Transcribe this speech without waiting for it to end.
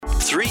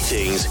3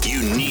 things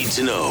you need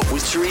to know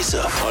with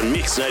Teresa on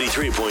Mix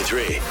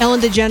 93.3.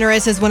 Ellen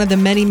DeGeneres is one of the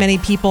many, many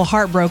people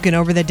heartbroken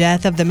over the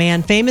death of the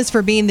man famous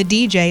for being the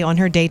DJ on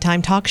her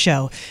daytime talk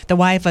show. The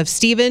wife of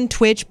Steven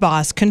Twitch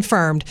Boss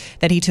confirmed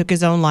that he took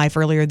his own life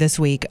earlier this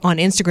week. On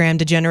Instagram,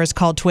 DeGeneres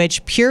called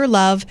Twitch pure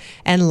love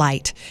and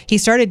light. He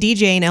started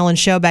DJing Ellen's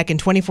show back in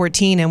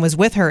 2014 and was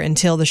with her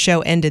until the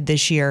show ended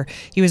this year.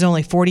 He was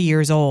only 40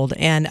 years old,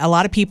 and a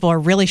lot of people are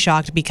really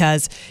shocked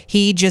because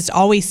he just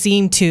always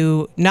seemed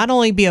to not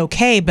only be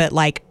okay, but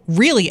like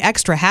really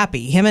extra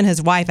happy. Him and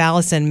his wife,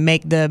 Allison,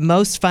 make the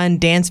most fun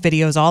dance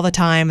videos all the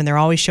time, and they're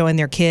always showing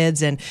their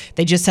kids, and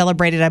they just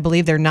celebrated, I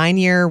believe, their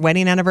 9-year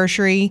wedding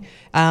anniversary,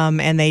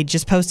 and they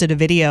just posted a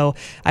video,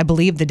 I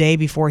believe, the day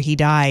before he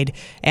died.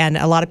 And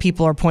a lot of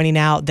people are pointing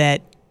out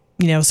that,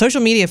 you know,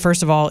 social media,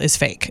 first of all, is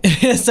fake.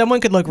 Someone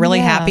could look really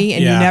happy,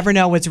 and you never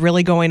know what's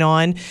really going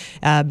on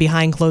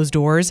behind closed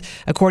doors.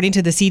 According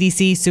to the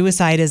CDC,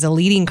 suicide is a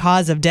leading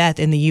cause of death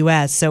in the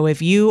U.S. So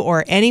if you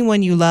or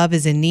anyone you love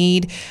is in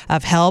need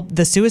of help,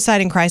 the Suicide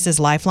and Crisis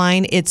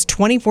Lifeline, it's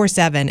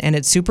 24/7, and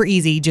it's super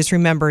easy. Just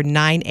remember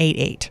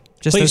 988.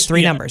 Just those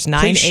 3 numbers,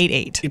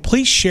 988.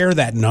 Please share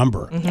that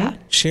number. Mm-hmm.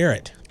 Share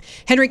it.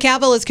 Henry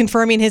Cavill is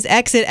confirming his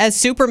exit as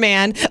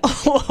Superman.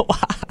 Oh,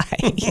 why?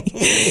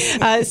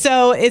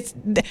 So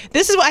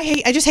this is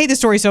why I just hate this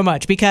story so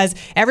much, because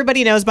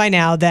everybody knows by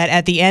now that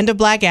at the end of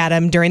Black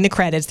Adam, during the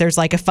credits, there's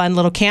like a fun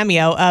little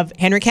cameo of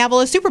Henry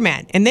Cavill as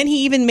Superman. And then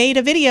he even made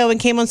a video and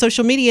came on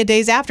social media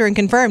days after and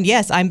confirmed,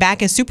 yes, I'm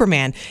back as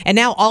Superman. And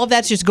now all of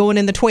that's just going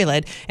in the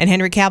toilet. And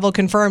Henry Cavill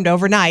confirmed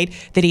overnight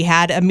that he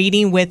had a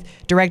meeting with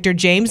director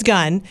James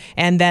Gunn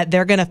and that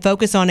they're going to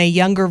focus on a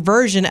younger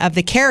version of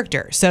the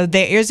character. So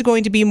there is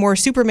going to be more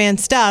Superman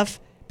stuff,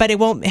 but it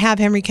won't have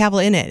Henry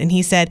Cavill in it. And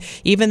he said,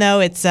 even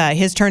though it's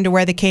his turn to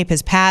wear the cape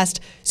has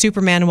passed,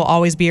 Superman will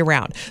always be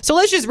around. So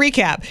let's just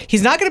recap.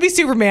 He's not going to be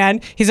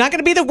Superman. He's not going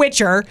to be the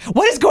Witcher.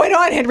 What is going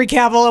on, Henry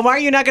Cavill? And why are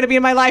you not going to be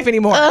in my life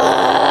anymore?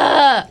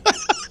 I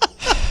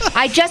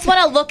just want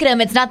to look at him.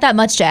 It's not that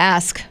much to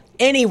ask.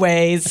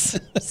 Anyways,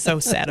 so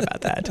sad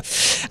about that.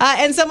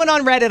 And someone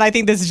on Reddit, I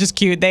think this is just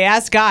cute. They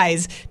asked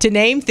guys to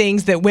name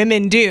things that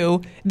women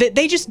do that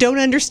they just don't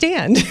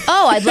understand.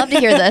 Oh, I'd love to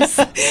hear this.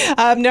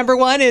 Number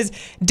 1 is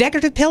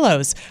decorative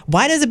pillows.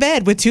 Why does a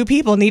bed with 2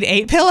 people need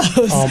 8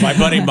 pillows? Oh, my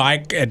buddy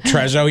Mike at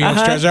Trezzo, he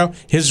owns Trezzo.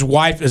 His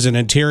wife is an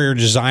interior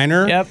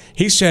designer. Yep.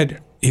 He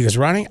goes,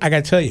 Ronnie, I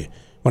got to tell you,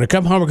 when I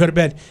come home or go to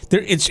bed,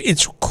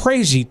 it's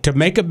crazy to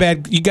make a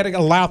bed. You got to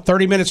allow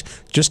 30 minutes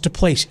just to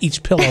place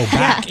each pillow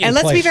back in and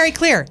let's place. be very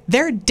clear.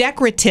 They're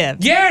decorative.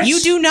 Yes! You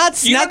do not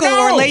snuggle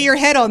or lay your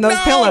head on those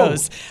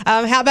pillows.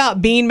 How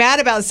about being mad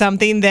about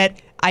something that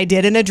I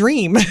did in a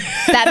dream?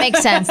 That makes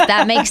sense.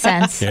 That makes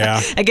sense.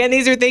 Yeah. Again,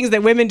 these are things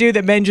that women do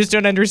that men just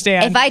don't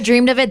understand. If I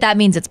dreamed of it, that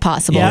means it's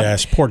possible. Yep.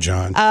 Yes, poor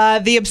John.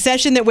 The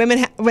obsession that women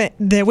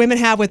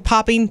have with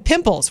popping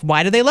pimples.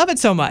 Why do they love it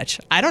so much?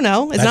 I don't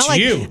know. It's That's not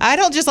like you. I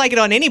don't just like it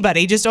on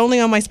anybody, just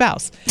only on my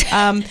spouse.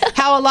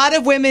 How a lot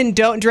of women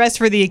don't dress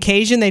for the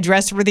occasion, they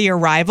dress for the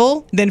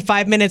arrival. Then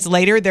 5 minutes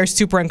later, they're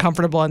super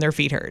uncomfortable and their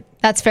feet hurt.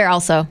 That's fair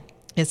also.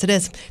 Yes, it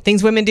is.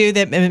 Things women do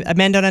that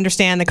men don't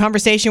understand. The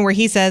conversation where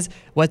he says,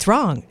 "What's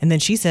wrong?" And then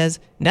she says,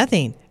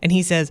 "Nothing." And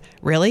he says,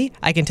 "Really?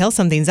 I can tell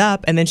something's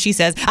up." And then she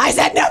says, "I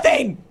said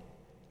nothing."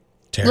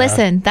 Tara.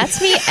 Listen,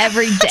 that's me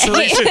every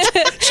day.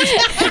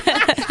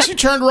 She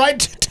turned right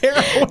to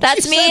Tara.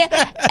 That's me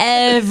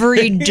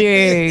every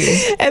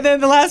day. And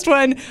then the last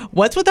one,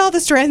 what's with all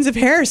the strands of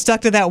hair stuck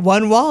to that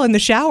one wall in the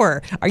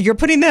shower? You're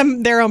putting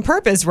them there on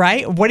purpose,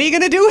 right? What are you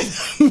going to do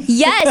with them?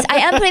 Yes, I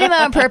am putting them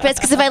on purpose,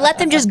 because if I let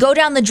them just go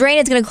down the drain,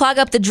 it's going to clog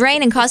up the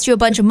drain and cost you a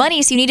bunch of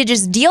money. So you need to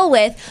just deal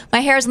with my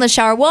hairs on the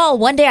shower wall.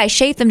 One day I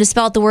shaved them to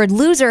spell out the word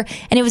loser,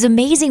 and it was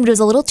amazing, but it was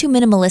a little too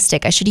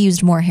minimalistic. I should have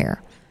used more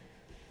hair.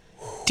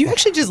 Do you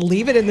actually just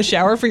leave it in the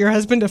shower for your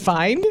husband to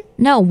find?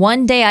 No,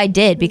 one day I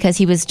did, because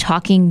he was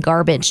talking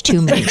garbage to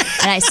me,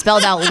 and I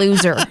spelled out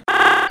loser.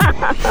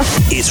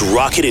 It's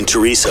Rocket and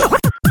Teresa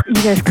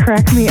You guys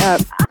crack me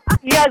up.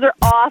 You guys are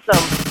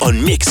awesome.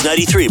 on Mix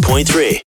 93.3.